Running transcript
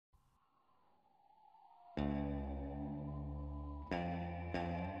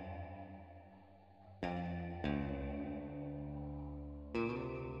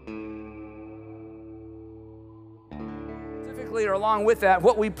basically, or along with that,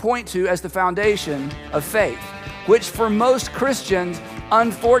 what we point to as the foundation of faith, which for most Christians,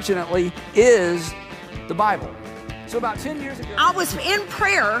 unfortunately, is the Bible. So about 10 years ago, I was in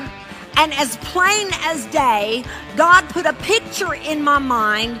prayer, and as plain as day, God put a picture in my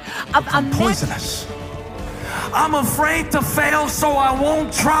mind of a poisonous. I'm afraid to fail, so I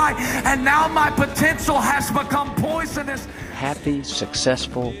won't try, and now my potential has become poisonous. Happy,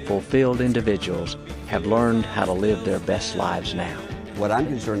 successful, fulfilled individuals have learned how to live their best lives now. What I'm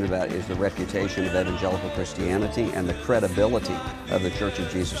concerned about is the reputation of evangelical Christianity and the credibility of the Church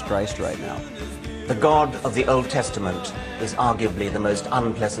of Jesus Christ right now. The God of the Old Testament is arguably the most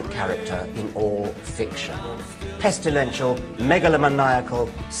unpleasant character in all fiction. Pestilential, megalomaniacal,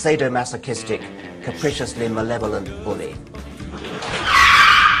 sadomasochistic, capriciously malevolent bully.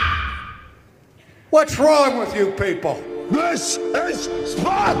 What's wrong with you people? This is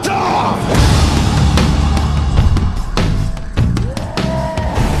Sparta!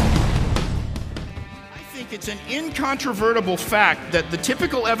 It's an incontrovertible fact that the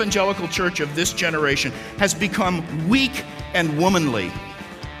typical evangelical church of this generation has become weak and womanly.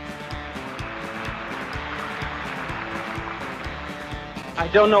 I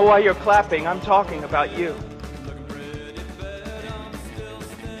don't know why you're clapping. I'm talking about you.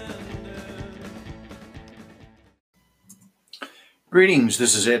 Greetings,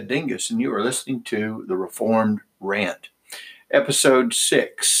 this is Ed Dingus, and you are listening to The Reformed Rant, Episode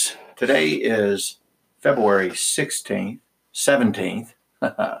 6. Today is February 17th,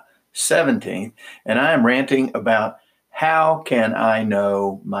 and I am ranting about how can I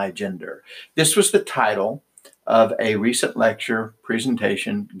know my gender. This was the title of a recent lecture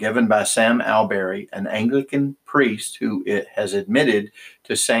presentation given by Sam Alberry, an Anglican priest who has admitted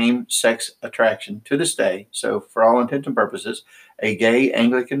to same-sex attraction to this day. So for all intents and purposes, a gay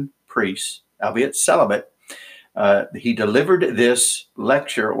Anglican priest, albeit celibate. He delivered this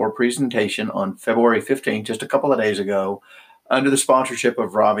lecture or presentation on February 15th, just a couple of days ago, under the sponsorship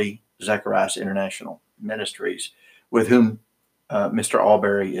of Ravi Zacharias International Ministries, with whom Mr.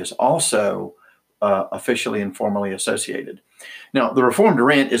 Alberry is also officially and formally associated. Now, The Reformed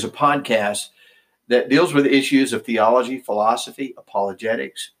Rant is a podcast that deals with issues of theology, philosophy,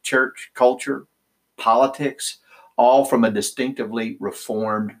 apologetics, church, culture, politics, all from a distinctively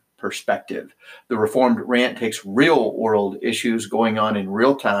Reformed perspective. The Reformed Rant takes real world issues going on in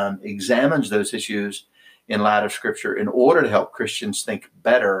real time, examines those issues in light of Scripture in order to help Christians think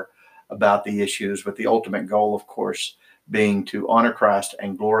better about the issues, with the ultimate goal, of course, being to honor Christ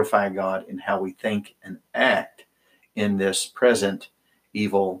and glorify God in how we think and act in this present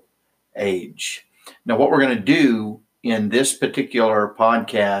evil age. Now, what we're going to do in this particular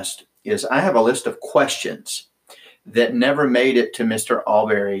podcast is I have a list of questions that never made it to Mr.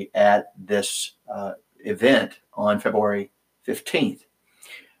 Alberry at this event on February 15th.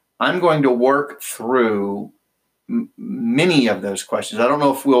 I'm going to work through many of those questions. I don't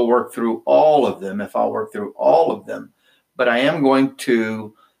know if we'll work through all of them, if I'll work through all of them, but I am going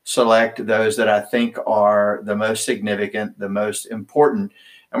to select those that I think are the most significant, the most important,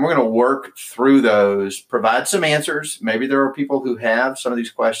 and we're going to work through those, provide some answers. Maybe there are people who have some of these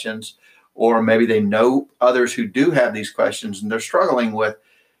questions, or maybe they know others who do have these questions and they're struggling with,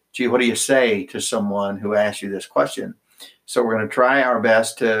 gee, what do you say to someone who asks you this question? So we're going to try our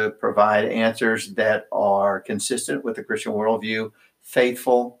best to provide answers that are consistent with the Christian worldview,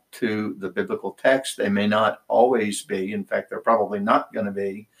 faithful to the biblical text. They may not always be. In fact, they're probably not going to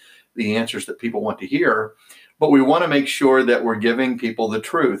be the answers that people want to hear. But we want to make sure that we're giving people the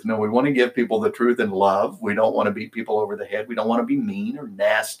truth. No, we want to give people the truth in love. We don't want to beat people over the head. We don't want to be mean or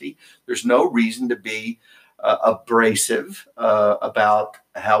nasty. There's no reason to be abrasive about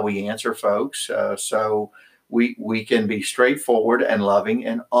how we answer folks. So we can be straightforward and loving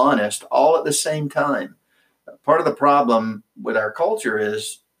and honest all at the same time. Part of the problem with our culture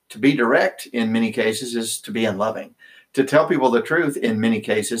is to be direct in many cases is to be unloving. To tell people the truth in many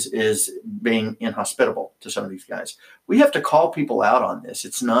cases is being inhospitable to some of these guys. We have to call people out on this.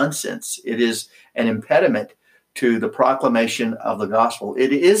 It's nonsense. It is an impediment to the proclamation of the gospel.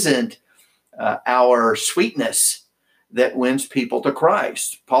 It isn't our sweetness that wins people to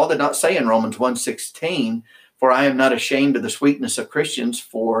Christ. Paul did not say in Romans 1:16, "For I am not ashamed of the sweetness of Christians,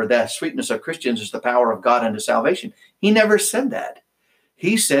 for the sweetness of Christians is the power of God unto salvation." He never said that.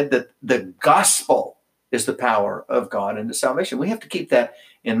 He said that the gospel is the power of God into salvation. We have to keep that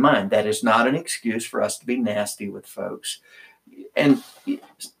in mind. That is not an excuse for us to be nasty with folks. And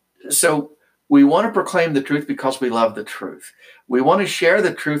so we want to proclaim the truth because we love the truth. We want to share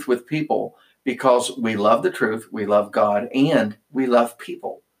the truth with people because we love the truth, we love God, and we love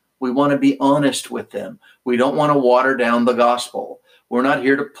people. We want to be honest with them. We don't want to water down the gospel. We're not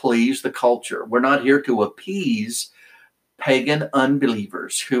here to please the culture. We're not here to appease pagan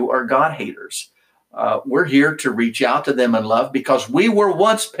unbelievers who are God haters. We're here to reach out to them in love because we were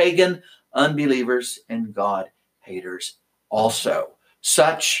once pagan unbelievers and God haters also.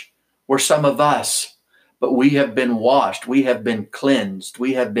 Such were some of us, but we have been washed, we have been cleansed,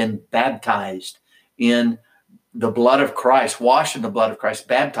 we have been baptized in the blood of Christ, washed in the blood of Christ,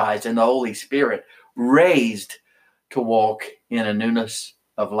 baptized in the Holy Spirit, raised to walk in a newness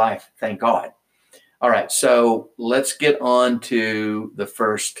of life. Thank God. All right, so let's get on to the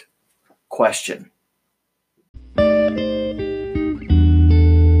first question.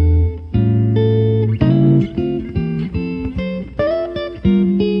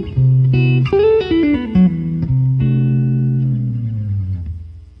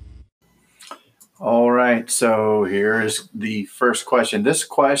 All right, so here is the first question. This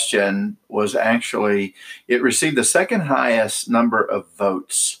question was actually, it received the second highest number of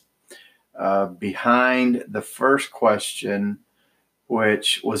votes behind the first question,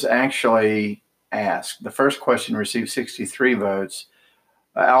 which was actually asked. The first question received 63 votes.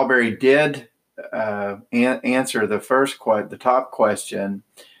 Alberry did answer the top question,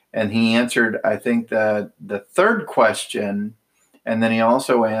 and he answered, I think, the third question. And then he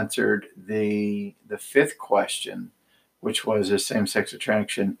also answered the fifth question, which was, is same-sex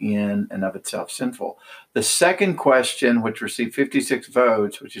attraction in and of itself sinful? The second question, which received 56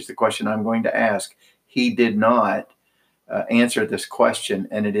 votes, which is the question I'm going to ask, he did not answer this question.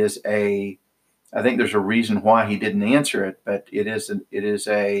 And it is I think there's a reason why he didn't answer it, but it is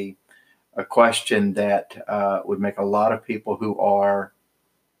a question that would make a lot of people who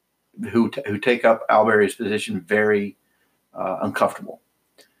take up Alberry's position very uncomfortable.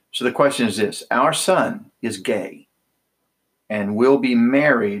 So the question is this: our son is gay and will be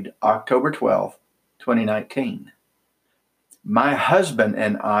married October 12th, 2019. My husband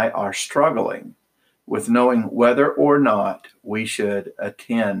and I are struggling with knowing whether or not we should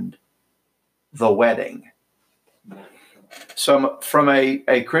attend the wedding. So from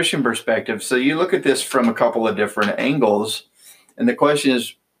a Christian perspective, so you look at this from a couple of different angles, and the question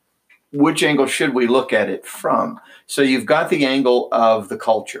is, which angle should we look at it from? So you've got the angle of the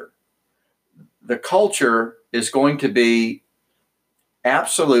culture. The culture is going to be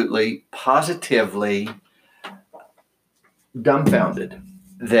absolutely, positively dumbfounded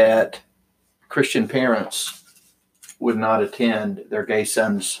that Christian parents would not attend their gay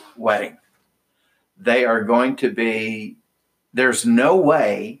son's wedding. They are going to be, there's no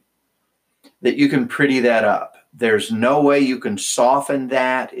way that you can pretty that up. There's no way you can soften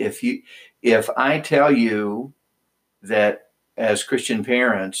that. If I tell you that as Christian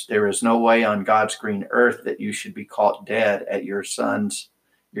parents, there is no way on God's green earth that you should be caught dead at your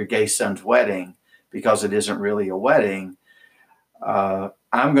gay son's wedding because it isn't really a wedding,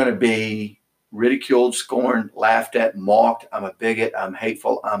 I'm going to be ridiculed, scorned, laughed at, mocked. I'm a bigot. I'm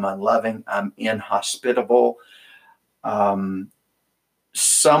hateful. I'm unloving. I'm inhospitable.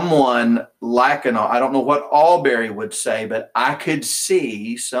 Someone like I don't know what Alberry would say, but I could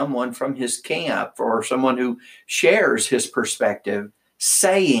see someone from his camp or someone who shares his perspective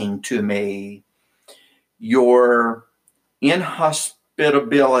saying to me, your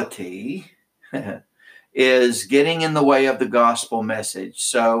inhospitability is getting in the way of the gospel message.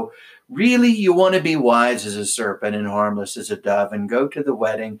 So really, you want to be wise as a serpent and harmless as a dove and go to the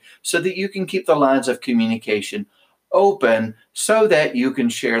wedding so that you can keep the lines of communication open so that you can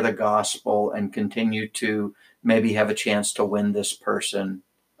share the gospel and continue to maybe have a chance to win this person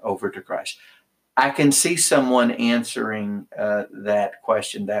over to Christ. I can see someone answering that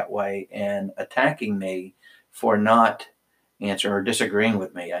question that way and attacking me for not answering, or disagreeing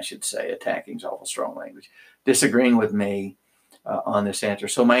with me, I should say. Attacking is awful strong language. Disagreeing with me on this answer.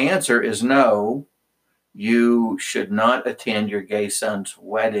 So my answer is no, you should not attend your gay son's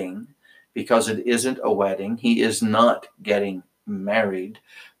wedding because it isn't a wedding. He is not getting married,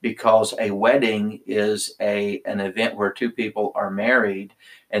 because a wedding is an event where two people are married,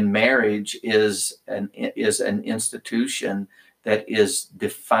 and marriage is an institution that is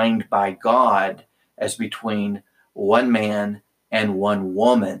defined by God as between one man and one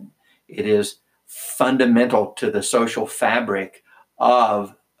woman. It is fundamental to the social fabric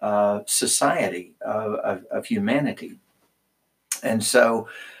of society, of humanity. And so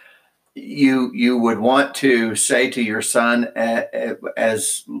you would want to say to your son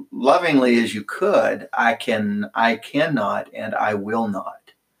as lovingly as you could, I cannot and I will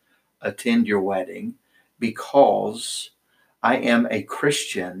not attend your wedding because I am a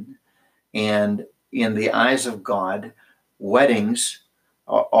Christian, and in the eyes of God, weddings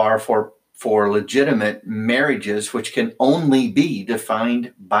are for legitimate marriages, which can only be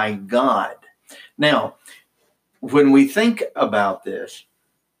defined by God. Now, when we think about this,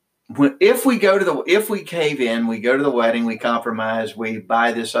 if we cave in, we go to the wedding, we compromise, we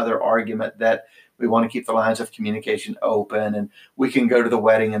buy this other argument that we want to keep the lines of communication open, and we can go to the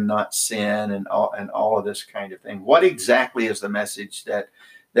wedding and not sin, and all of this kind of thing. What exactly is the message that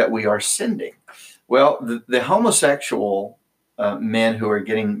we are sending? Well, the homosexual men who are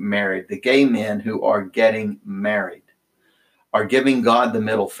getting married, the gay men who are getting married, are giving God the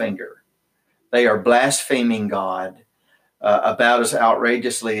middle finger. They are blaspheming God about as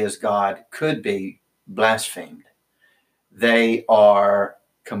outrageously as God could be blasphemed. They are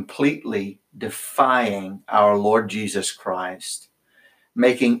completely defying our Lord Jesus Christ,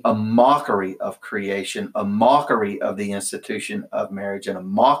 making a mockery of creation, a mockery of the institution of marriage, and a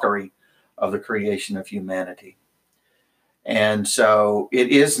mockery of the creation of humanity. And so it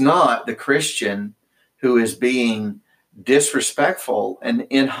is not the Christian who is being disrespectful and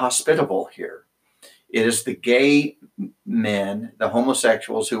inhospitable here. It is the gay men, the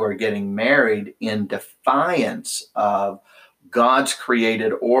homosexuals, who are getting married in defiance of God's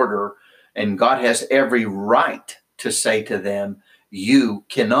created order, and God has every right to say to them, you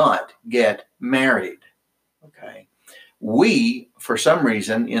cannot get married. Okay. We, for some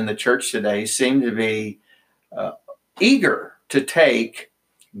reason, in the church today, seem to be eager to take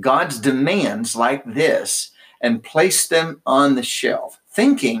God's demands like this and place them on the shelf,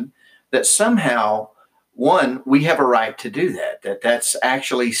 thinking that somehow, one, we have a right to do that's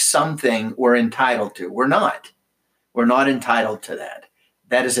actually something we're entitled to. We're not. We're not entitled to that.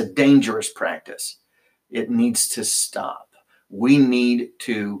 That is a dangerous practice. It needs to stop. We need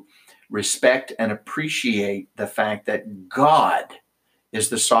to respect and appreciate the fact that God is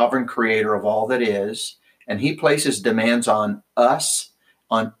the sovereign creator of all that is, and he places demands on us,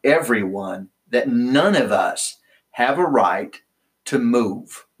 on everyone, that none of us have a right to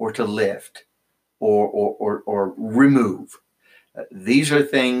move or to lift or remove. These are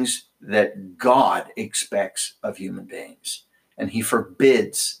things that God expects of human beings. And he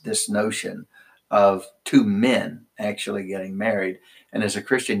forbids this notion of two men actually getting married. And as a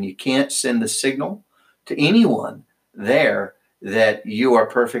Christian, you can't send the signal to anyone there that you are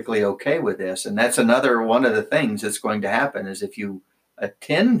perfectly okay with this. And that's another one of the things that's going to happen is if you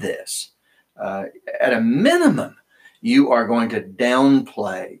attend this, at a minimum, you are going to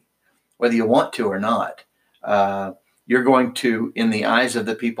downplay, whether you want to or not. You're going to, in the eyes of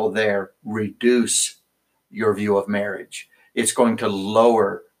the people there, reduce your view of marriage. It's going to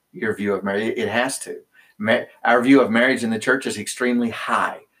lower your view of marriage. It has to. Our view of marriage in the church is extremely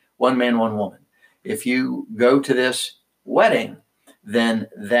high. One man, one woman. If you go to this wedding, then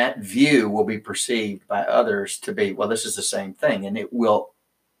that view will be perceived by others to be, well, this is the same thing. And it will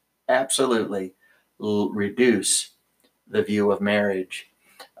absolutely reduce the view of marriage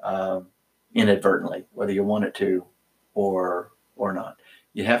inadvertently, whether you want it to or not.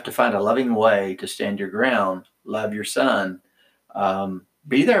 You have to find a loving way to stand your ground, love your son,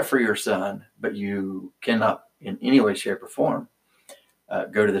 be there for your son, but you cannot in any way, shape, or form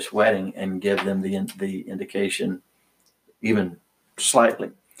go to this wedding and give them the indication, even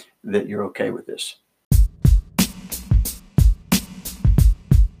slightly, that you're okay with this.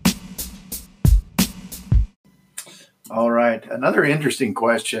 All right. Another interesting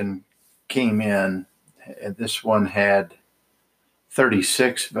question came in. This one had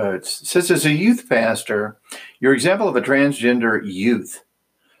 36 votes. It says, as a youth pastor, your example of a transgender youth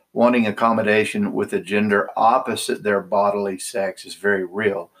wanting accommodation with a gender opposite their bodily sex is very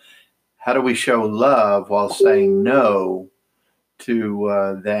real. How do we show love while saying no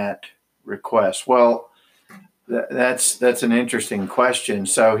to that request? Well, that's an interesting question.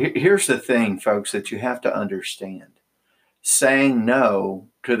 So here's the thing, folks, that you have to understand. Saying no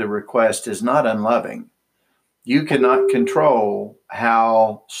to the request is not unloving. You cannot control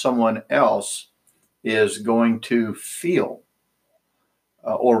how someone else is going to feel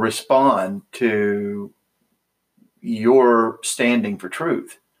or respond to your standing for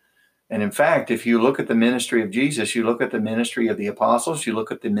truth. And in fact, if you look at the ministry of Jesus, you look at the ministry of the apostles, you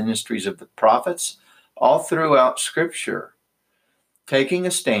look at the ministries of the prophets, all throughout Scripture, taking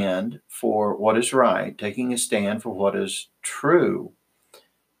a stand for what is right, taking a stand for what is true,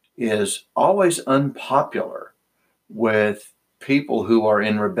 is always unpopular with people who are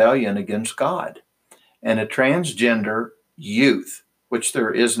in rebellion against God. And a transgender youth, which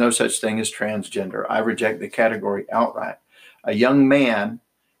there is no such thing as transgender, I reject the category outright. A young man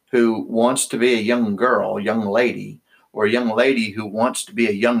who wants to be a young girl, young lady, or a young lady who wants to be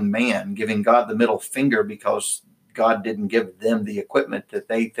a young man, giving God the middle finger because God didn't give them the equipment that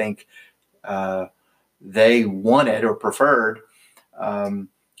they think they wanted or preferred, and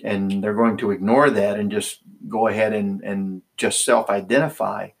they're going to ignore that and just go ahead and just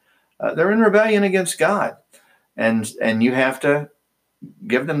self-identify, they're in rebellion against God. And you have to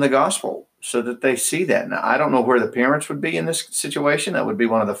give them the gospel so that they see that. Now, I don't know where the parents would be in this situation. That would be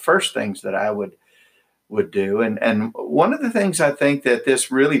one of the first things that I would do. And one of the things I think that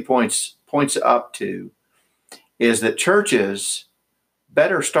this really points up to is that churches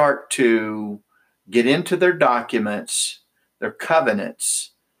better start to get into their documents, their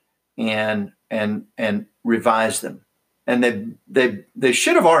covenants, and revise them. And they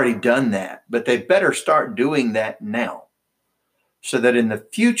should have already done that, but they better start doing that now, so that in the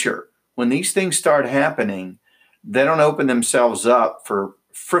future, when these things start happening, they don't open themselves up for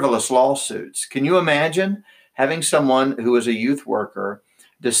frivolous lawsuits. Can you imagine having someone who is a youth worker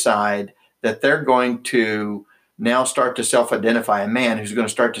decide that they're going to now start to self-identify, a man who's going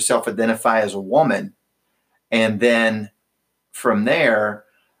to start to self-identify as a woman, and then from there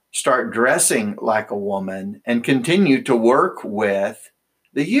start dressing like a woman and continue to work with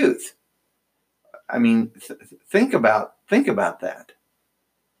the youth? I mean, think about that.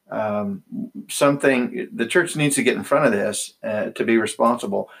 Something the church needs to get in front of this to be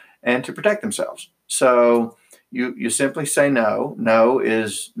responsible and to protect themselves. So you simply say no. No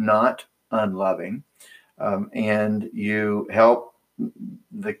is not unloving, and you help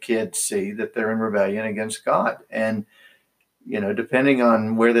the kids see that they're in rebellion against God. And depending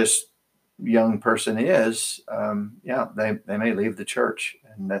on where this young person is, they may leave the church,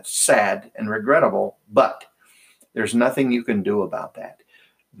 and that's sad and regrettable. But there's nothing you can do about that.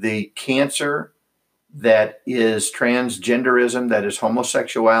 The cancer that is transgenderism, that is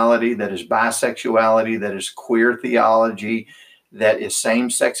homosexuality, that is bisexuality, that is queer theology, that is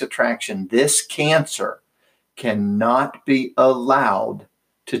same-sex attraction, this cancer cannot be allowed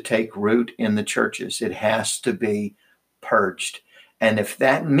to take root in the churches. It has to be purged. And if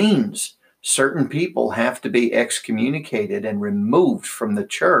that means certain people have to be excommunicated and removed from the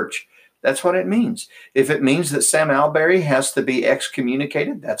church, that's what it means. If it means that Sam Alberry has to be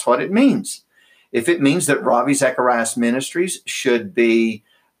excommunicated, that's what it means. If it means that Ravi Zacharias Ministries should be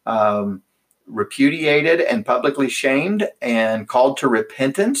repudiated and publicly shamed and called to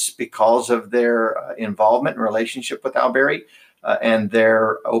repentance because of their involvement and relationship with Alberry, and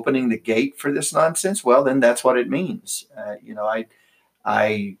they're opening the gate for this nonsense, well, then that's what it means.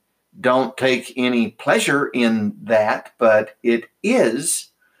 I don't take any pleasure in that, but it is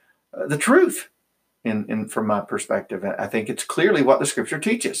the truth from my perspective. I think it's clearly what the scripture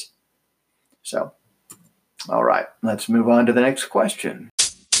teaches. So, all right, let's move on to the next question.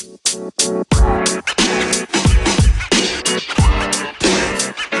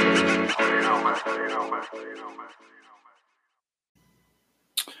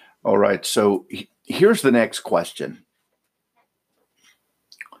 All right, so here's the next question.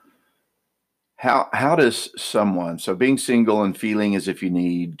 How does someone, so being single and feeling as if you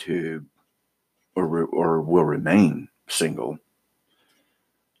need to or will remain single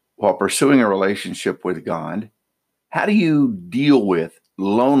while pursuing a relationship with God, how do you deal with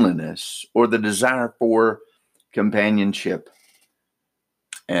loneliness or the desire for companionship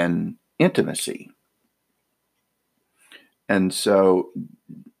and intimacy? And so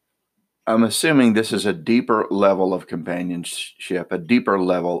I'm assuming this is a deeper level of companionship, a deeper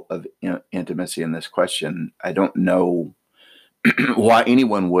level of intimacy in this question. I don't know why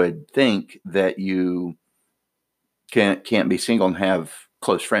anyone would think that you can't be single and have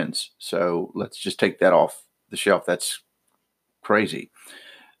close friends. So let's just take that off the shelf. That's crazy.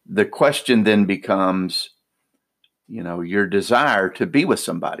 The question then becomes, your desire to be with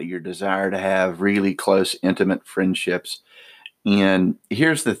somebody, your desire to have really close, intimate friendships. And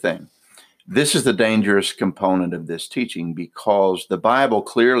here's the thing. This is the dangerous component of this teaching, because the Bible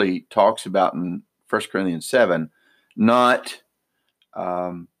clearly talks about in 1 Corinthians 7, not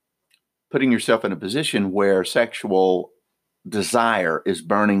putting yourself in a position where sexual desire is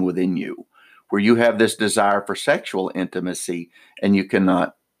burning within you, where you have this desire for sexual intimacy and you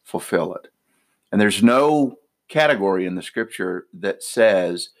cannot fulfill it. And there's no category in the scripture that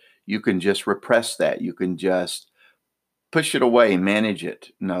says you can just repress that. You can just push it away, manage it.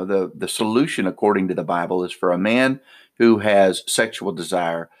 No, the solution, according to the Bible, is for a man who has sexual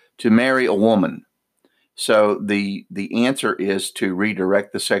desire to marry a woman. So the answer is to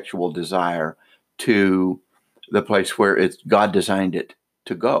redirect the sexual desire to the place where God designed it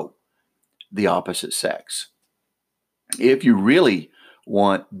to go, the opposite sex. If you really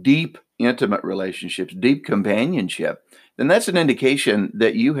want deep, intimate relationships, deep companionship, then that's an indication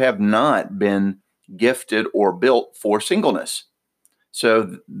that you have not been gifted or built for singleness.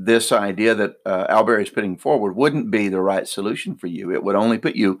 So this idea that Alberry is putting forward wouldn't be the right solution for you. It would only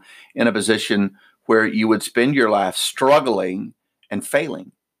put you in a position where you would spend your life struggling and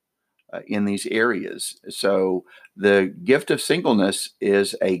failing in these areas. So the gift of singleness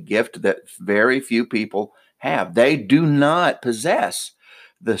is a gift that very few people have. They do not possess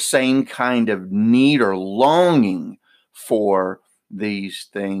the same kind of need or longing for these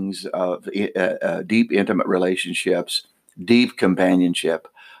things of deep, intimate relationships, deep companionship,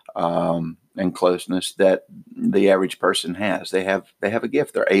 and closeness that the average person has. They have a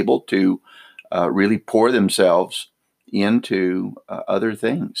gift. They're able to really pour themselves into other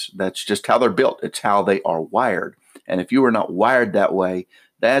things. That's just how they're built. It's how they are wired. And if you are not wired that way,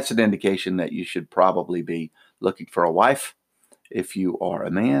 that's an indication that you should probably be looking for a wife if you are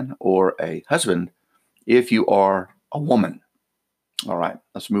a man, or a husband if you are a woman. All right,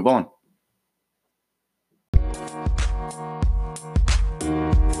 let's move on.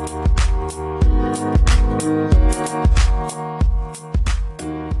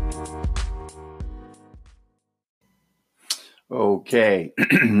 Okay,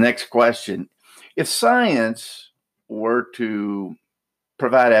 next question. If science were to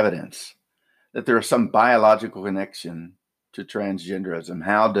provide evidence that there is some biological connection to transgenderism,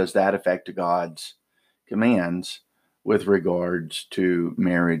 how does that affect God's commands with regards to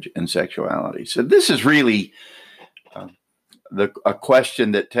marriage and sexuality? So this is really a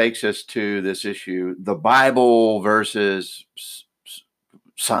question that takes us to this issue, the Bible versus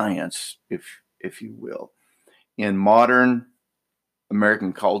science, if you will. In modern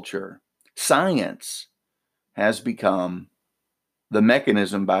American culture, science has become the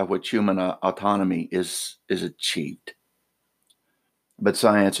mechanism by which human autonomy is achieved. But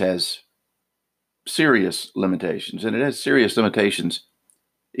science has serious limitations, and it has serious limitations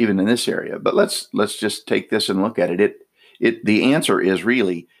even in this area. But let's just take this and look at it. The answer is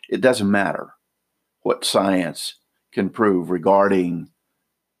really, it doesn't matter what science can prove regarding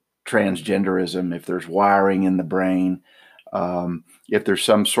transgenderism, if there's wiring in the brain, if there's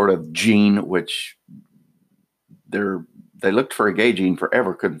some sort of gene, which they looked for a gay gene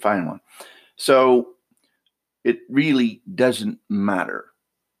forever, couldn't find one. So it really doesn't matter.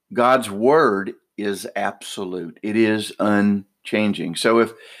 God's word is absolute. It is unchanging. So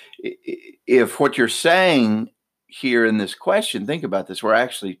if what you're saying here in this question, think about this, were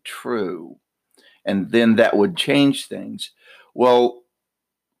actually true, and then that would change things. Well,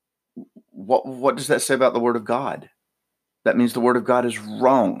 what does that say about the word of God? That means the word of God is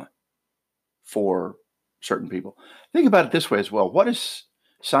wrong for certain people. Think about it this way as well. What does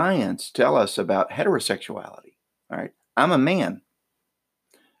science tell us about heterosexuality? All right. I'm a man.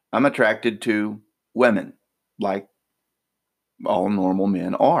 I'm attracted to women like all normal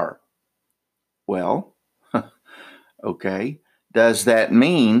men are. Well, okay. Does that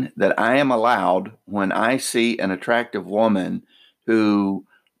mean that I am allowed, when I see an attractive woman who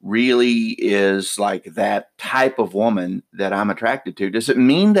really is like that type of woman that I'm attracted to, does it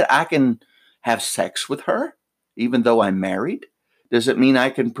mean that I can have sex with her even though I'm married? Does it mean I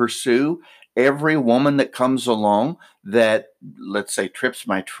can pursue every woman that comes along that, let's say, trips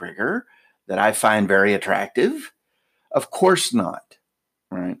my trigger, that I find very attractive? Of course not,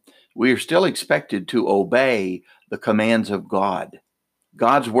 right? We are still expected to obey the commands of God.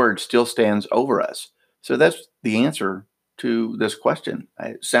 God's word still stands over us. So that's the answer to this question.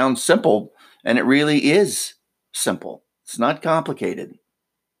 It sounds simple, and it really is simple. It's not complicated.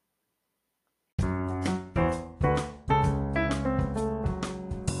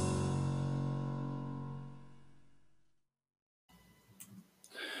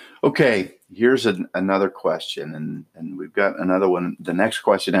 Okay, here's another question, and we've got another one. The next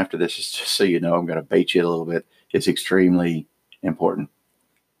question after this is, just so you know, I'm going to bait you a little bit. It's extremely important.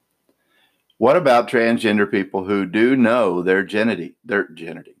 What about transgender people who do know their gender?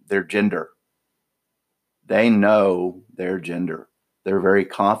 They know their gender. They're very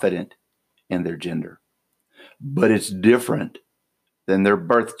confident in their gender, but it's different than their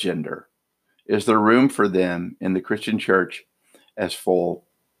birth gender. Is there room for them in the Christian church as full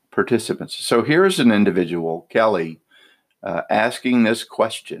participants? So here's an individual, Kelly, asking this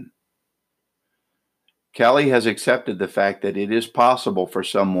question. Kelly has accepted the fact that it is possible for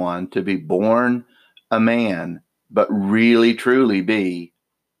someone to be born a man, but really, truly be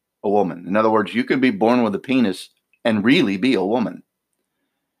a woman. In other words, you can be born with a penis and really be a woman.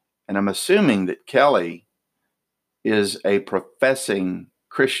 And I'm assuming that Kelly is a professing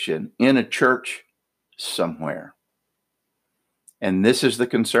Christian in a church somewhere. And this is the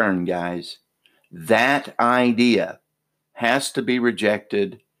concern, guys. That idea has to be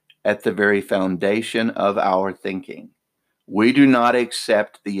rejected at the very foundation of our thinking. We do not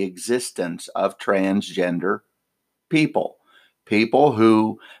accept the existence of transgender people.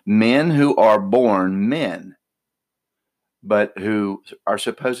 Men who are born men, but who are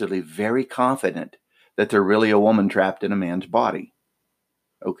supposedly very confident that they're really a woman trapped in a man's body.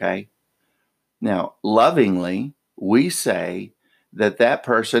 Okay? Now, lovingly, we say that that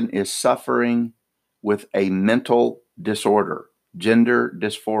person is suffering with a mental disorder, gender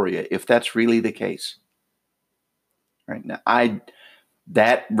dysphoria, if that's really the case. Right now,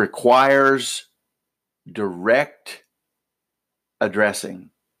 that requires direct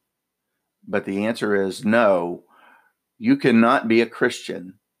addressing. But the answer is no. You cannot be a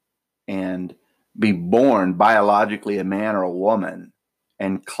Christian and be born biologically a man or a woman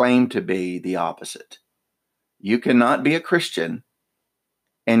and claim to be the opposite. You cannot be a Christian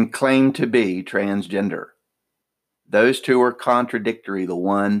and claim to be transgender. Those two are contradictory, the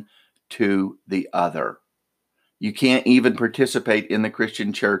one to the other. You can't even participate in the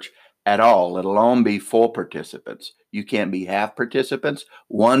Christian church at all, let alone be full participants. You can't be half participants,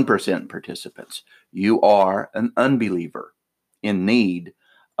 1% participants. You are an unbeliever in need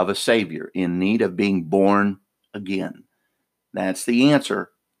of a Savior, in need of being born again. That's the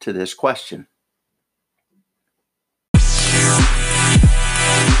answer to this question.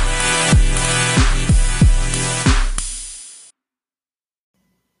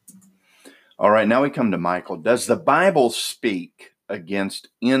 All right, now we come to Michael. Doesn't the Bible speak against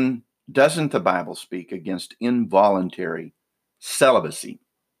involuntary celibacy?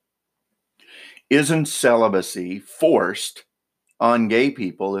 Isn't celibacy forced on gay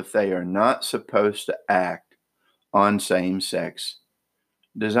people if they are not supposed to act on same-sex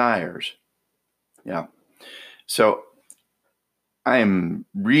desires? Yeah. So I'm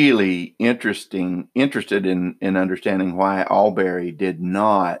really interested in understanding why Alberry did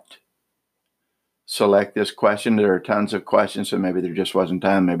not select this question. There are tons of questions, so maybe there just wasn't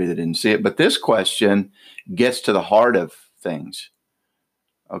time, maybe they didn't see it. But this question gets to the heart of things,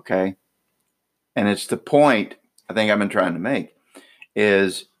 okay? And it's the point I think I've been trying to make,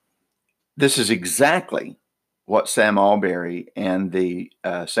 is this is exactly what Sam Alberry and the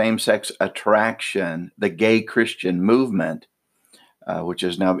same-sex attraction, the gay Christian movement, which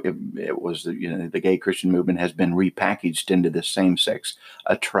is now, it was, the gay Christian movement has been repackaged into the same-sex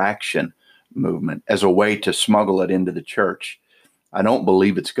attraction movement as a way to smuggle it into the church. I don't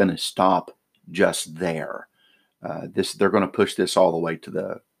believe it's going to stop just there. They're going to push this all the way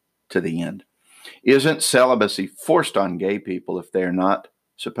to the end. Isn't celibacy forced on gay people if they're not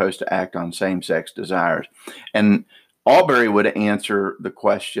supposed to act on same-sex desires? And Alberry would answer the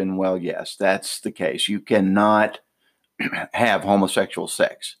question, well, yes, that's the case. You cannot have homosexual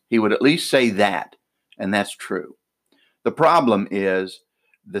sex. He would at least say that, and that's true. The problem is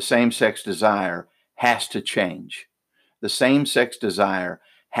the same-sex desire has to change. The same-sex desire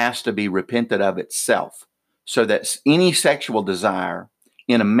has to be repented of itself, so that any sexual desire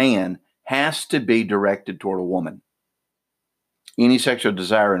in a man has to be directed toward a woman. Any sexual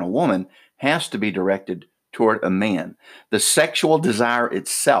desire in a woman has to be directed toward a man. The sexual desire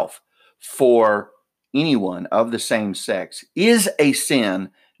itself for anyone of the same sex is a sin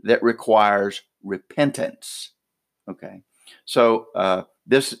that requires repentance. Okay, so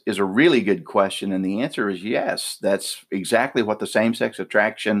this is a really good question, and the answer is yes. That's exactly what the same-sex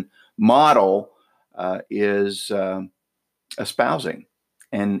attraction model is espousing,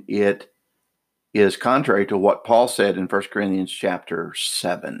 and it is contrary to what Paul said in 1 Corinthians chapter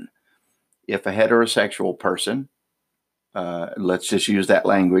 7. If a heterosexual person, let's just use that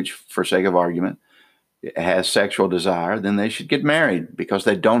language for sake of argument, has sexual desire, then they should get married because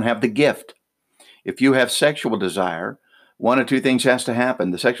they don't have the gift. If you have sexual desire, one of two things has to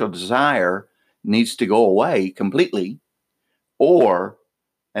happen. The sexual desire needs to go away completely, or,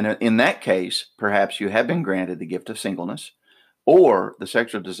 and in that case, perhaps you have been granted the gift of singleness, or the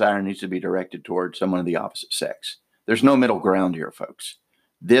sexual desire needs to be directed toward someone of the opposite sex. There's no middle ground here, folks.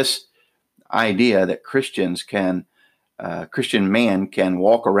 This idea that Christian man can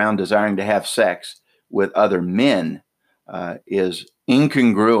walk around desiring to have sex with other men is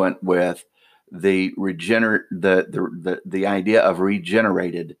incongruent with the idea of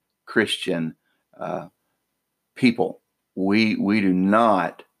regenerated Christian people. We do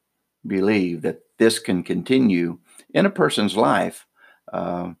not believe that this can continue in a person's life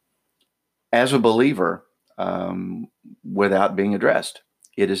as a believer without being addressed.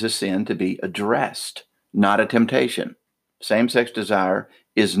 It is a sin to be addressed, not a temptation. Same-sex desire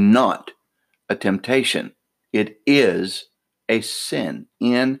is not a temptation. It is a sin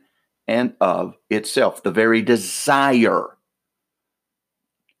in and of itself. The very desire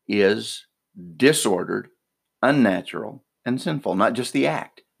is disordered, unnatural, and sinful, not just the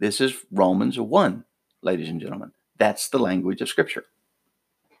act. This is Romans 1, ladies and gentlemen. That's the language of Scripture.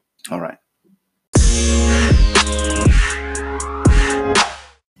 All right.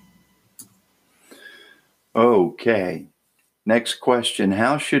 Okay. Next question.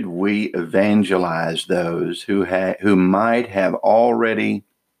 How should we evangelize those who might have already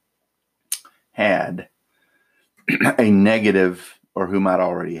had a negative, or who might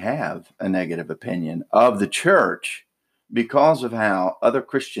already have a negative opinion of the church because of how other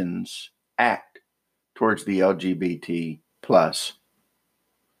Christians act towards the LGBT plus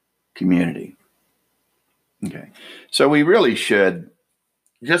community? Okay. So we really should,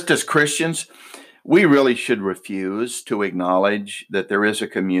 just as Christians, we really should refuse to acknowledge that there is a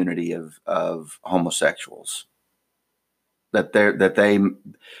community of homosexuals, that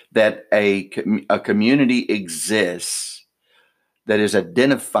a community exists that is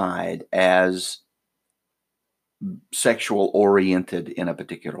identified as sexual oriented in a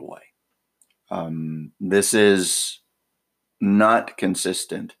particular way. This is not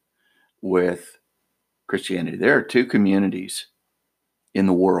consistent with Christianity. There are two communities in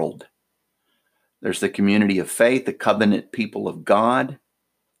the world. There's the community of faith, the covenant people of God,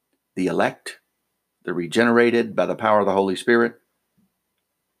 the elect, the regenerated by the power of the Holy Spirit.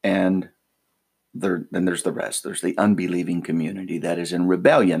 And then there's the rest. There's the unbelieving community that is in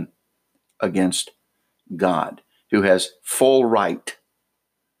rebellion against God, who has full right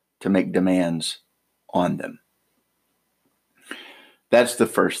to make demands on them. That's the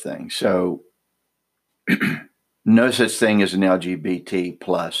first thing. So no such thing as an LGBT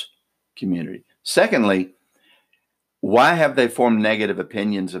plus community. Secondly, why have they formed negative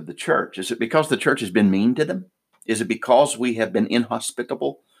opinions of the church? Is it because the church has been mean to them? Is it because we have been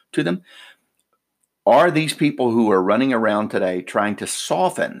inhospitable to them? Are these people who are running around today trying to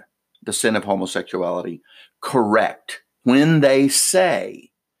soften the sin of homosexuality correct when they say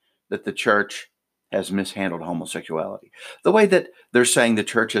that the church has mishandled homosexuality? The way that they're saying the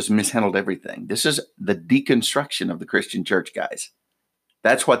church has mishandled everything. This is the deconstruction of the Christian church, guys.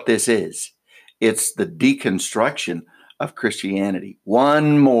 That's what this is. It's the deconstruction of Christianity.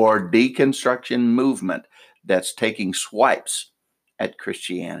 One more deconstruction movement that's taking swipes at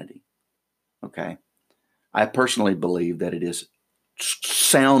Christianity. Okay? I personally believe that it is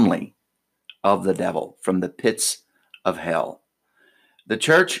soundly of the devil from the pits of hell. The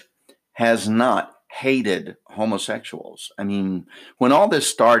church has not hated homosexuals. I mean, when all this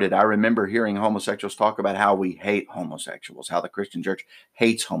started, I remember hearing homosexuals talk about how we hate homosexuals, how the Christian church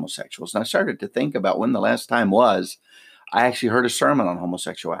hates homosexuals. And I started to think about when the last time was I actually heard a sermon on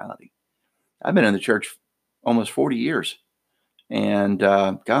homosexuality. I've been in the church almost 40 years. And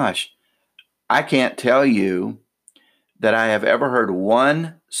gosh, I can't tell you that I have ever heard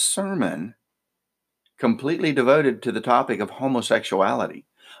one sermon completely devoted to the topic of homosexuality.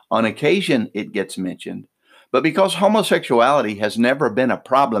 On occasion, it gets mentioned, but because homosexuality has never been a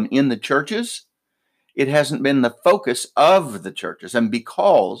problem in the churches, it hasn't been the focus of the churches. And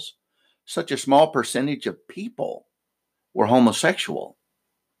because such a small percentage of people were homosexual,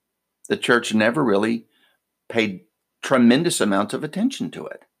 the church never really paid tremendous amounts of attention to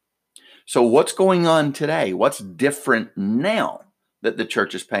it. So what's going on today? What's different now that the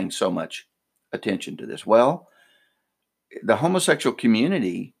church is paying so much attention to this? Well, the homosexual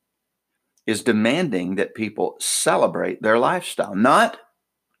community is demanding that people celebrate their lifestyle, not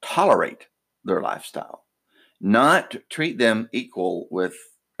tolerate their lifestyle, not treat them equal with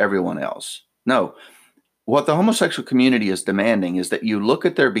everyone else. No, what the homosexual community is demanding is that you look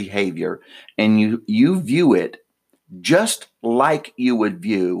at their behavior and you view it just like you would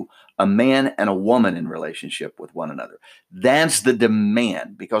view a man and a woman in relationship with one another. That's the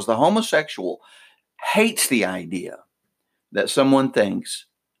demand, because the homosexual hates the idea that someone thinks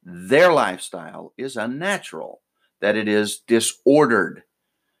their lifestyle is unnatural, that it is disordered,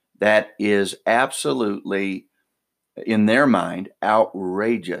 that is absolutely, in their mind,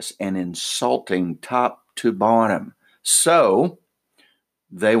 outrageous and insulting top to bottom. So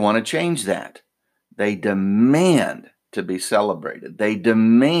they want to change that. They demand to be celebrated. They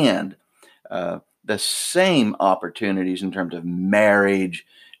demand the same opportunities in terms of marriage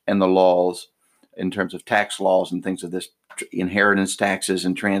and the laws, in terms of tax laws and things of this, inheritance taxes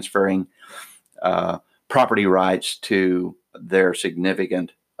and transferring property rights to their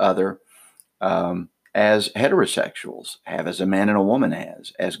significant other, as heterosexuals have, as a man and a woman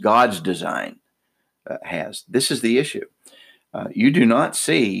has, as God's design has. This is the issue. You do not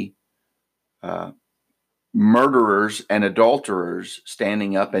see murderers and adulterers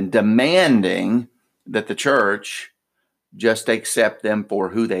standing up and demanding that the church just accept them for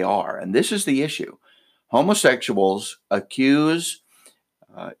who they are. And this is the issue. Homosexuals accuse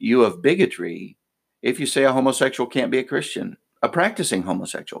you of bigotry if you say a homosexual can't be a Christian, a practicing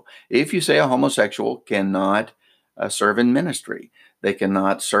homosexual. If you say a homosexual cannot serve in ministry, they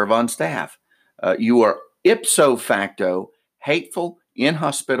cannot serve on staff, you are ipso facto hateful,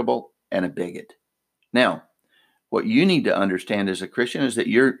 inhospitable, and a bigot. Now, what you need to understand as a Christian is that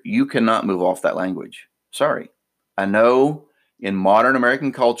you cannot move off that language. Sorry. I know in modern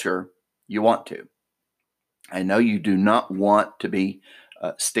American culture, you want to. I know you do not want to be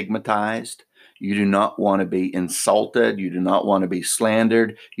stigmatized. You do not want to be insulted. You do not want to be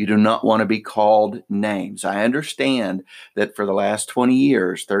slandered. You do not want to be called names. I understand that for the last 20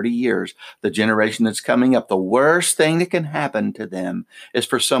 years, 30 years, the generation that's coming up, the worst thing that can happen to them is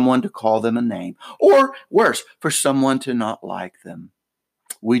for someone to call them a name, or worse, for someone to not like them.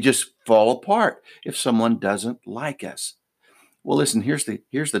 We just fall apart if someone doesn't like us. Well, listen, here's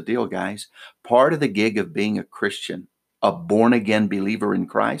the deal, guys. Part of the gig of being a Christian, a born-again believer in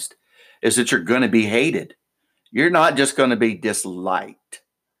Christ, is that you're going to be hated. You're not just going to be disliked.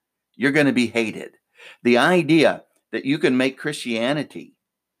 You're going to be hated. The idea that you can make Christianity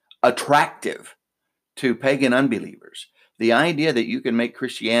attractive to pagan unbelievers, the idea that you can make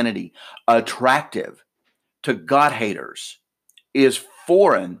Christianity attractive to God haters, is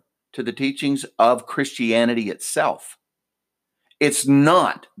foreign to the teachings of Christianity itself. It's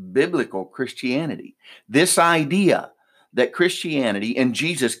not biblical Christianity. This idea that Christianity and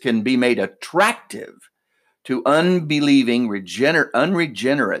Jesus can be made attractive to unbelieving,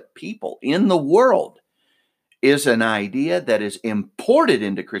 unregenerate people in the world is an idea that is imported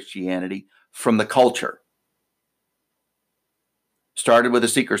into Christianity from the culture. Started with the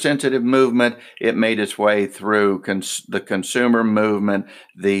seeker-sensitive movement. It made its way through the consumer movement,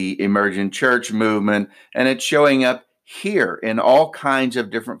 the emergent church movement, and it's showing up here in all kinds of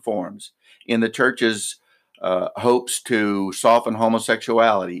different forms. In the church's hopes to soften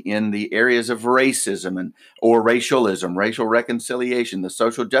homosexuality, in the areas of racism or racialism, racial reconciliation, the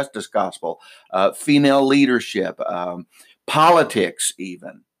social justice gospel, female leadership, politics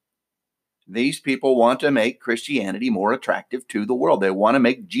even. These people want to make Christianity more attractive to the world. They want to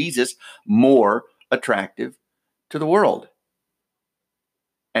make Jesus more attractive to the world.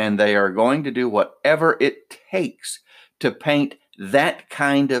 And they are going to do whatever it takes to paint that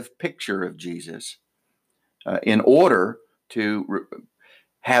kind of picture of Jesus in order to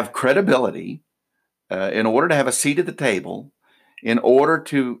have credibility, in order to have a seat at the table, in order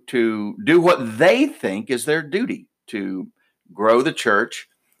to do what they think is their duty, to grow the church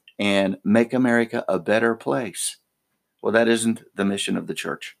and make America a better place. Well, that isn't the mission of the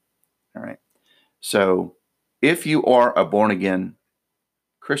church. All right. So if you are a born-again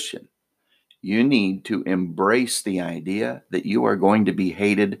Christian, you need to embrace the idea that you are going to be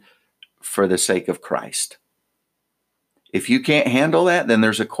hated for the sake of Christ. If you can't handle that, then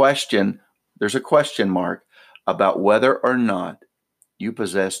there's a question mark about whether or not you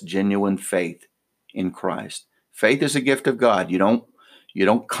possess genuine faith in Christ. Faith is a gift of God. You don't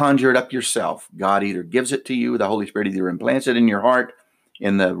conjure it up yourself. God either gives it to you, the Holy Spirit either implants it in your heart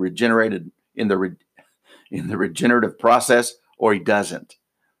in the regenerative process, or he doesn't.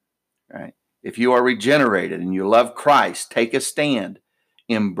 Right? If you are regenerated and you love Christ, take a stand.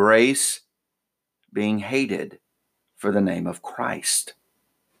 Embrace being hated for the name of Christ.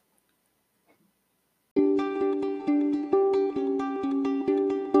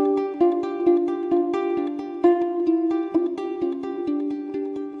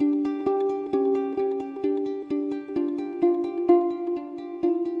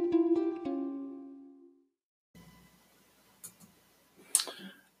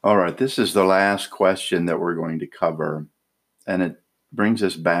 All right, this is the last question that we're going to cover, and it brings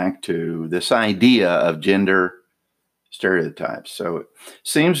us back to this idea of gender stereotypes. So it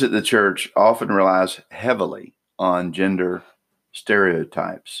seems that the church often relies heavily on gender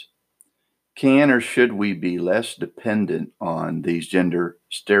stereotypes. Can or should we be less dependent on these gender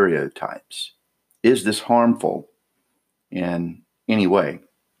stereotypes? Is this harmful in any way?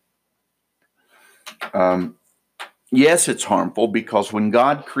 Yes, it's harmful, because when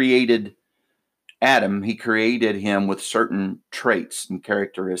God created Adam, he created him with certain traits and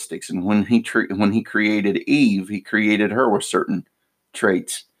characteristics. And when he created Eve, he created her with certain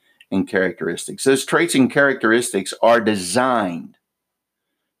traits and characteristics. Those traits and characteristics are designed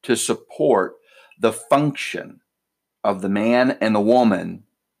to support the function of the man and the woman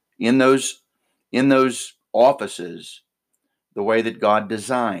in those offices the way that God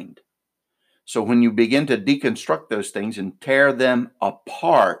designed. So when you begin to deconstruct those things and tear them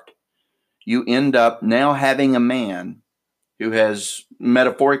apart, you end up now having a man who has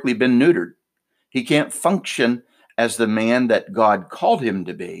metaphorically been neutered. He can't function as the man that God called him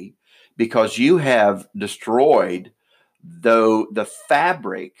to be because you have destroyed the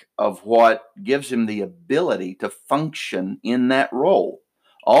fabric of what gives him the ability to function in that role.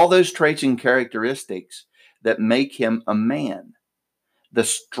 All those traits and characteristics that make him a man, the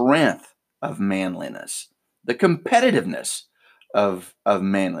strength of manliness, the competitiveness of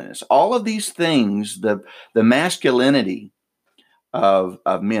manliness, all of these things, the masculinity of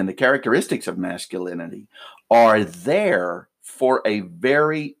men, the characteristics of masculinity are there for a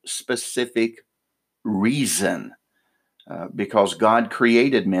very specific reason, because God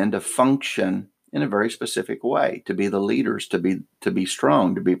created men to function in a very specific way, to be the leaders, to be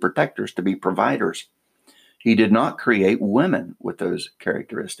strong, to be protectors, to be providers. He did not create women with those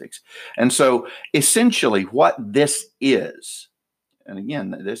characteristics. And so essentially what this is, and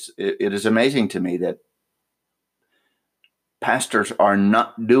again, it is amazing to me that pastors are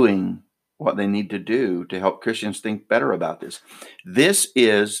not doing what they need to do to help Christians think better about this. This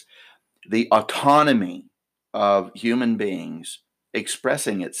is the autonomy of human beings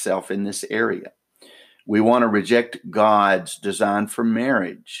expressing itself in this area. We want to reject God's design for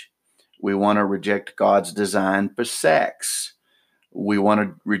marriage. We want to reject God's design for sex. We want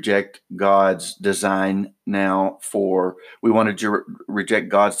to reject God's design we want to reject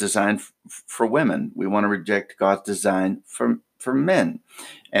God's design for women. We want to reject God's design for men.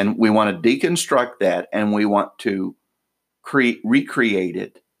 And we want to deconstruct that, and we want to recreate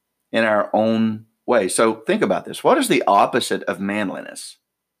it in our own way. So think about this. What is the opposite of manliness?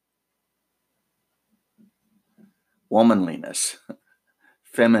 Womanliness,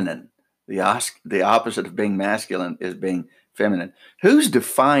 feminine. The opposite of being masculine is being feminine. Who's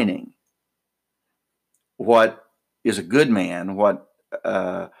defining what is a good man, what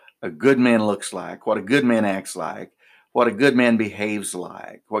a good man looks like, what a good man acts like, what a good man behaves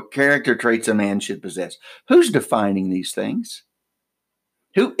like, what character traits a man should possess? Who's defining these things?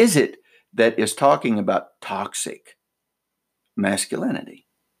 Who is it that is talking about toxic masculinity?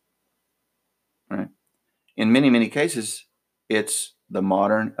 Right? In many, many cases, it's the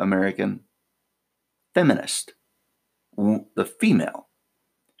modern American feminist, the female,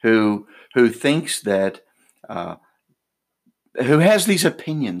 who thinks that, who has these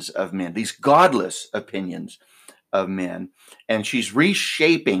opinions of men, these godless opinions of men, and she's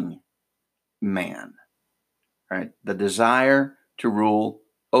reshaping man, right? The desire to rule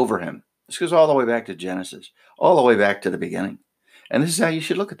over him. This goes all the way back to Genesis, all the way back to the beginning. And this is how you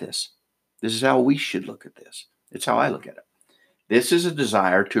should look at this. This is how we should look at this. It's how I look at it. This is a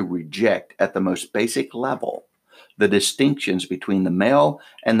desire to reject at the most basic level the distinctions between the male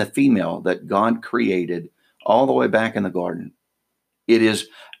and the female that God created all the way back in the garden. It is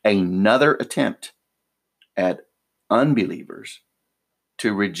another attempt at unbelievers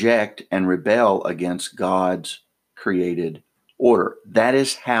to reject and rebel against God's created order. That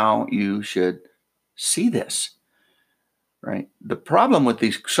is how you should see this, right? The problem with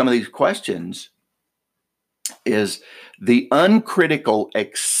some of these questions is the uncritical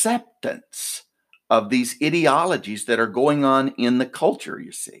acceptance of these ideologies that are going on in the culture,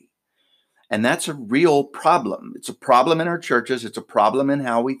 you see. And that's a real problem. It's a problem in our churches. It's a problem in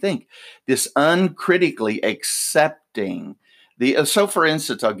how we think. This uncritically accepting so for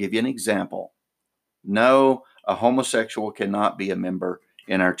instance, I'll give you an example. No, a homosexual cannot be a member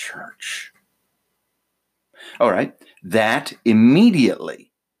in our church. All right. That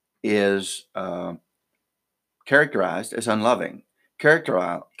immediately is characterized as unloving,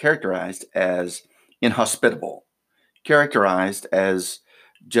 characterized as inhospitable, characterized as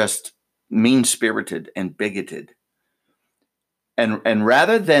just mean-spirited and bigoted. And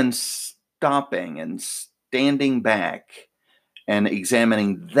rather than stopping and standing back and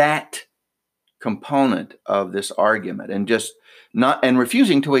examining that component of this argument and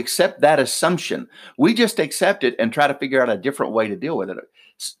refusing to accept that assumption, we just accept it and try to figure out a different way to deal with it.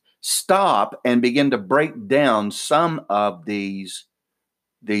 Stop and begin to break down some of these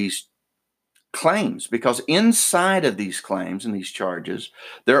claims, because inside of these claims and these charges,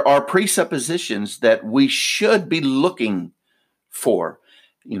 there are presuppositions that we should be looking for.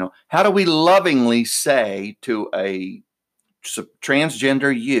 How do we lovingly say to a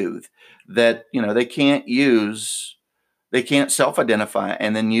transgender youth that, they can't self-identify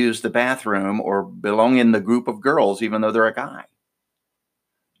and then use the bathroom or belong in the group of girls, even though they're a guy?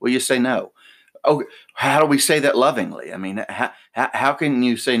 Well, you say no. Oh, how do we say that lovingly? I mean, how can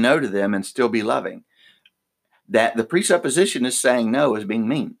you say no to them and still be loving? That the presupposition is saying no is being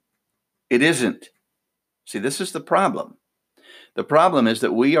mean. It isn't. See, this is the problem. The problem is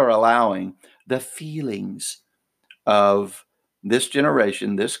that we are allowing the feelings of this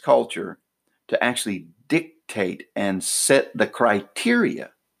generation, this culture, to actually dictate and set the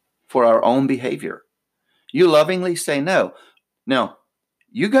criteria for our own behavior. You lovingly say no. Now,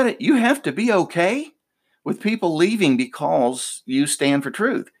 you have to be okay with people leaving because you stand for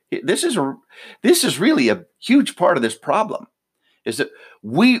truth. This is really a huge part of this problem, is that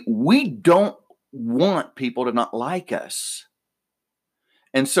we don't want people to not like us.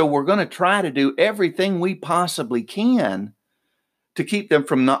 And so we're going to try to do everything we possibly can to keep them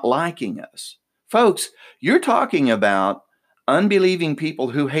from not liking us. Folks, you're talking about unbelieving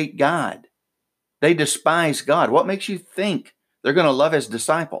people who hate God. They despise God. What makes you think they're going to love his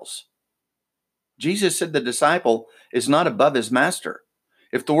disciples? Jesus said the disciple is not above his master.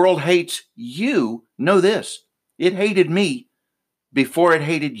 If the world hates you, know this: it hated me before it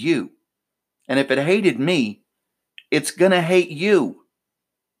hated you. And if it hated me, it's going to hate you.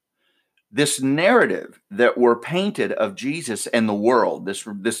 This narrative that we're painted of Jesus and the world,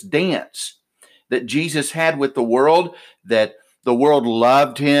 this dance that Jesus had with the world, that the world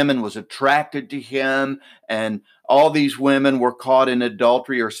loved him and was attracted to him, and all these women were caught in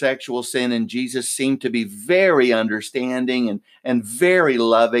adultery or sexual sin, and Jesus seemed to be very understanding and very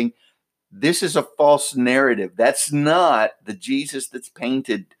loving. This is a false narrative. That's not the Jesus that's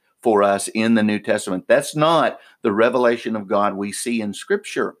painted for us in the New Testament. That's not the revelation of God we see in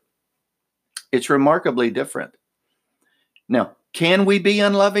Scripture. It's remarkably different. Now, can we be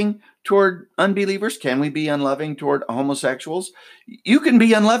unloving toward unbelievers? Can we be unloving toward homosexuals? You can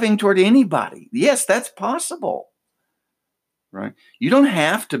be unloving toward anybody. Yes, that's possible, right? You don't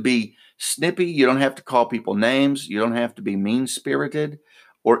have to be snippy. You don't have to call people names. You don't have to be mean-spirited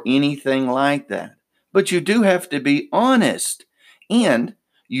or anything like that. But you do have to be honest. And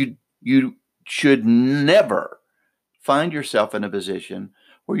you should never find yourself in a position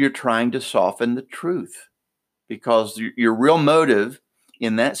where you're trying to soften the truth, because your real motive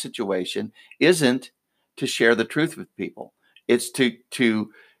in that situation isn't to share the truth with people. It's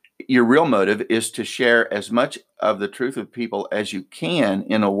your real motive is to share as much of the truth with people as you can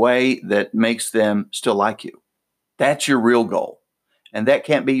in a way that makes them still like you. That's your real goal. And that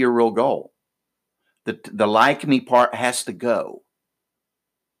can't be your real goal. The like me part has to go.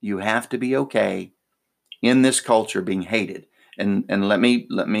 You have to be okay in this culture being hated. And let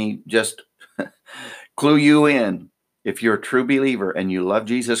me just clue you in. If you're a true believer and you love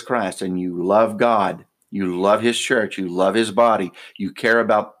Jesus Christ and you love God, you love his church, you love his body, you care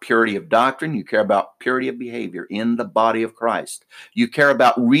about purity of doctrine, you care about purity of behavior in the body of Christ, you care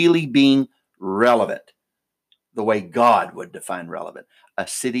about really being relevant the way God would define relevant. A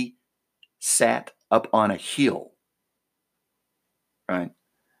city sat up on a hill, right,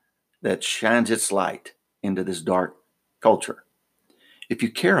 that shines its light into this dark culture. If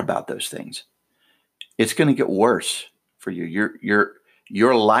you care about those things, it's going to get worse for you.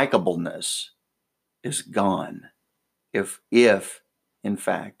 Your likableness is gone if in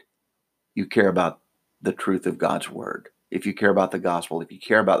fact you care about the truth of God's word. If you care about the gospel, if you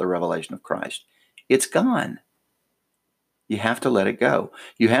care about the revelation of Christ, it's gone. You have to let it go.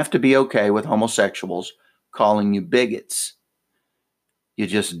 You have to be okay with homosexuals calling you bigots. You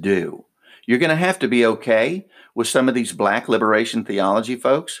just do. You're going to have to be okay with some of these black liberation theology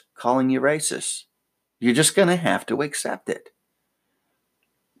folks calling you racist. You're just going to have to accept it.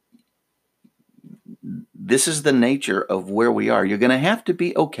 This is the nature of where we are. You're going to have to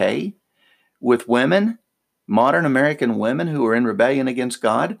be okay with women, modern American women who are in rebellion against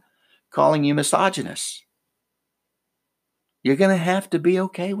God, calling you misogynists. You're going to have to be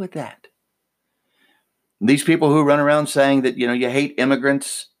okay with that. These people who run around saying that, you hate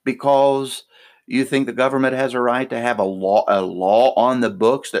immigrants because you think the government has a right to have a law on the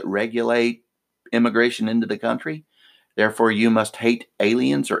books that regulate immigration into the country. Therefore, you must hate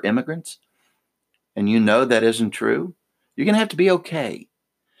aliens or immigrants. And that isn't true. You're going to have to be okay.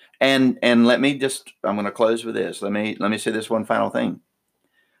 And I'm going to close with this. Let me say this one final thing.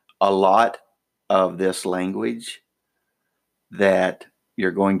 A lot of this language that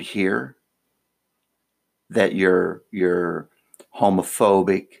you're going to hear, that you're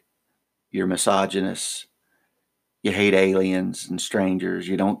homophobic, you're misogynist, you hate aliens and strangers,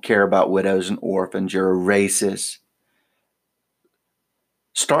 you don't care about widows and orphans, you're a racist.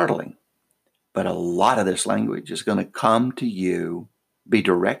 Startling. But a lot of this language is going to come to you, be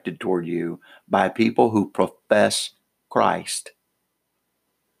directed toward you by people who profess Christ.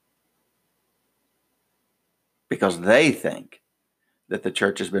 Because they think that the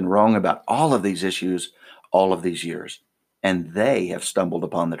church has been wrong about all of these issues all of these years. And they have stumbled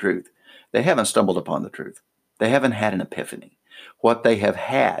upon the truth. They haven't stumbled upon the truth. They haven't had an epiphany. What they have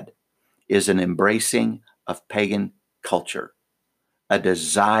had is an embracing of pagan culture. a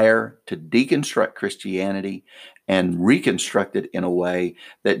desire to deconstruct Christianity and reconstruct it in a way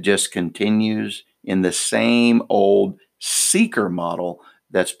that just continues in the same old seeker model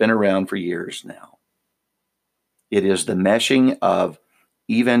that's been around for years now. It is the meshing of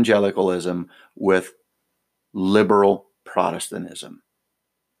evangelicalism with liberal Protestantism.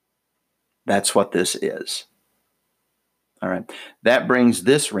 That's what this is. All right. That brings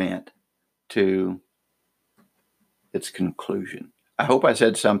this rant to its conclusion. I hope I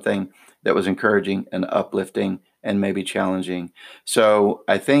said something that was encouraging and uplifting and maybe challenging. So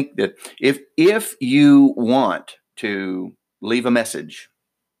I think that if you want to leave a message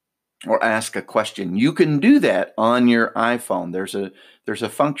or ask a question, you can do that on your iPhone. There's a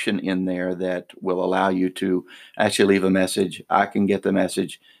function in there that will allow you to actually leave a message. I can get the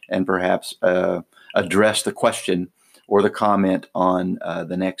message and perhaps address the question or the comment on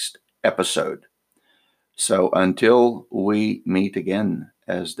the next episode. So until we meet again,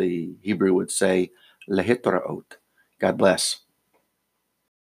 as the Hebrew would say, lehitraot. God bless.